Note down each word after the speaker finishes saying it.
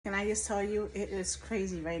Can I just tell you, it is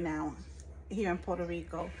crazy right now here in Puerto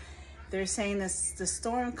Rico. They're saying this the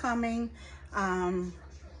storm coming.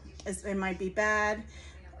 It might be bad.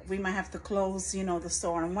 We might have to close, you know, the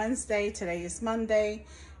store on Wednesday. Today is Monday,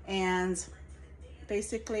 and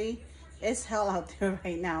basically it's hell out there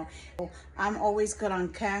right now. I'm always good on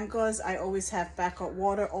canned goods. I always have backup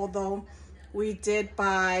water, although we did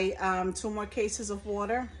buy 2 more cases of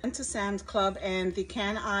water. Went to Sam's Club, and the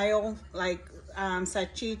can aisle, like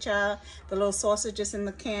salchicha, the little sausages in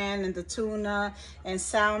the can, and the tuna and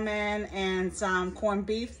salmon and corned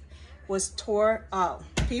beef was tore up.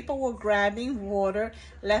 People were grabbing water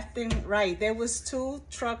left and right. There was 2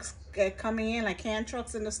 trucks coming in, like can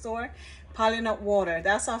trucks in the store, piling up water.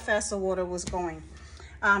 That's how fast the water was going,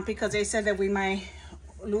 because they said that we might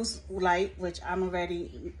lose light, which I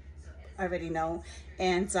already know,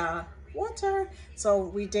 and water. So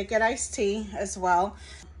we did get iced tea as well.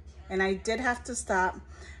 And I did have to stop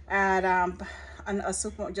at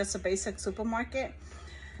just a basic supermarket,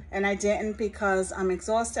 and I didn't because I'm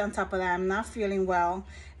exhausted. On top of that, I'm not feeling well,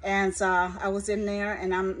 and I was in there,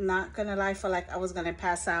 and I'm not gonna lie, for like I was gonna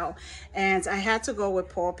pass out. And I had to go with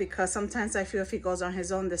Paul because sometimes I feel if he goes on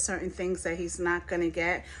his own, there's certain things that he's not gonna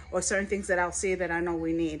get, or certain things that I'll see that I know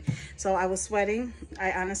we need. So I was sweating.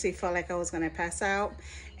 I honestly felt like I was gonna pass out,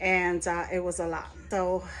 and it was a lot.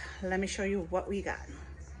 So let me show you what we got.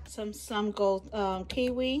 Some gold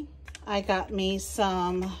kiwi. I got me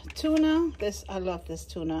some tuna. I love this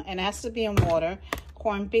tuna, and it has to be in water.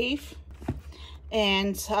 Corned beef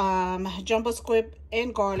and jumbo squid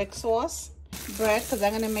and garlic sauce. Bread, because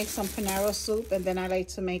I'm gonna make some panero soup, and then I like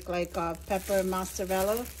to make like pepper and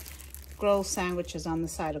mozzarella grilled sandwiches on the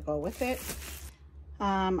side to go with it.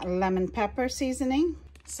 Lemon pepper seasoning,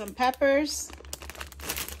 some peppers,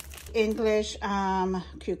 English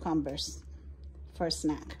cucumbers for a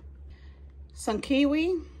snack. Some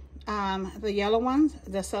kiwi, the yellow ones,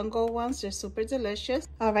 the sun gold ones, they're super delicious.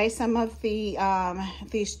 All right, some of the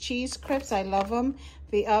these cheese crisps, I love them.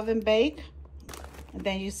 The oven bake. And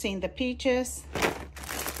then you've seen the peaches,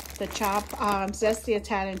 the zesty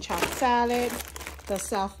Italian chopped salad, the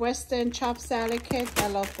Southwestern chopped salad kit. I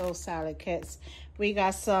love those salad kits. We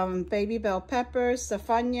got some baby bell peppers, the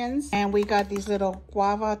Funyuns, and we got these little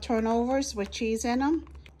guava turnovers with cheese in them,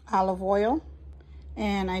 olive oil.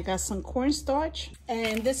 And I got some cornstarch.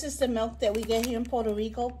 And this is the milk that we get here in Puerto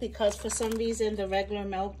Rico, because for some reason the regular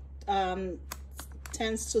milk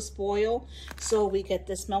tends to spoil. So we get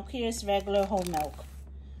this milk here. It's regular whole milk.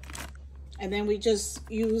 And then we just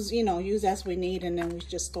use as we need, and then we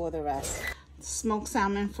just store the rest. Smoked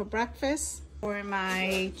salmon for breakfast. For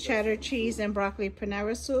my cheddar cheese and broccoli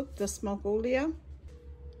panera soup, the smoked olea.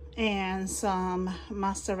 And some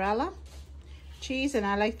mozzarella cheese, and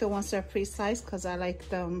I like the ones that are pre-sliced because I like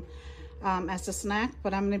them as a snack,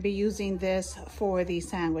 but I'm going to be using this for these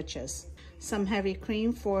sandwiches. Some heavy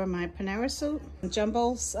cream for my panera soup.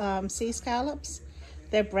 Jumbo sea scallops.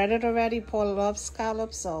 They're breaded already. Paul loves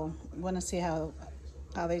scallops, so I'm going to see how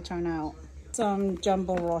they turn out. Some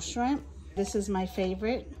jumbo raw shrimp. This is my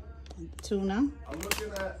favorite, tuna. I'm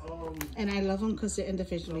looking at, and I love them because they're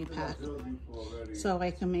individually packed. So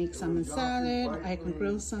I can make some in salad, I can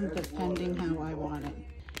grill some depending how I want it.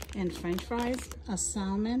 And french fries, a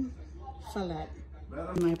salmon fillet.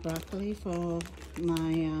 My broccoli for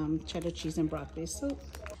my cheddar cheese and broccoli soup.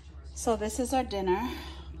 So this is our dinner.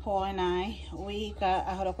 Paul and I, we got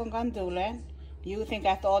arroz con gandules. You think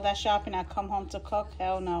after all that shopping I come home to cook?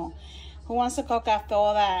 Hell no. Who wants to cook after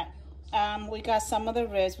all that? We got some of the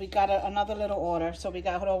ribs. We got another little order. So we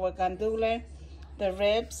got arroz con gandules, the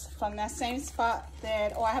ribs from that same spot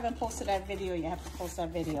that, I haven't posted that video yet. I have to post that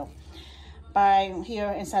video by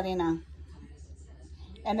here in Salina.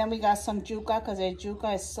 And then we got some juca, because the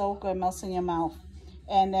juca is so good, melts in your mouth.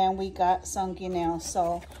 And then we got some guineos.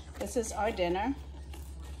 So this is our dinner.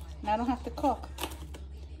 And I don't have to cook,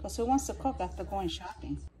 because who wants to cook after going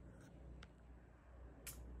shopping?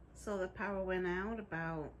 So the power went out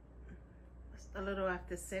about a little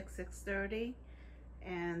after 6:30,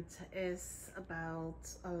 and it's about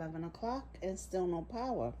 11 o'clock and still no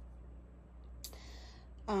power.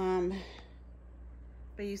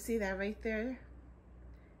 But you see that right there?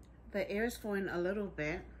 The air is flowing a little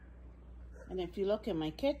bit. And if you look in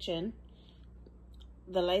my kitchen,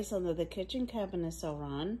 the lights under the kitchen cabinets are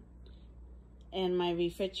on, and my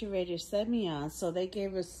refrigerator semi-on, so they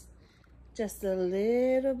gave us just a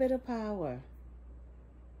little bit of power.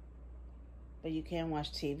 But you can't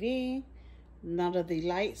watch TV. None of the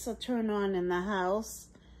lights are turned on in the house.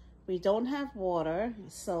 We don't have water,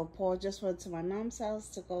 so Paul just went to my mom's house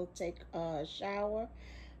to go take a shower.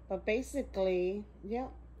 But basically, yeah,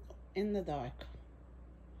 in the dark.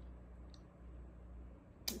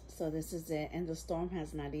 So this is it. And the storm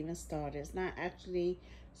has not even started. It's not actually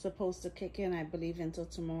supposed to kick in, I believe, until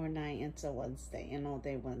tomorrow night, until Wednesday, and all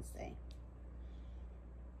day Wednesday.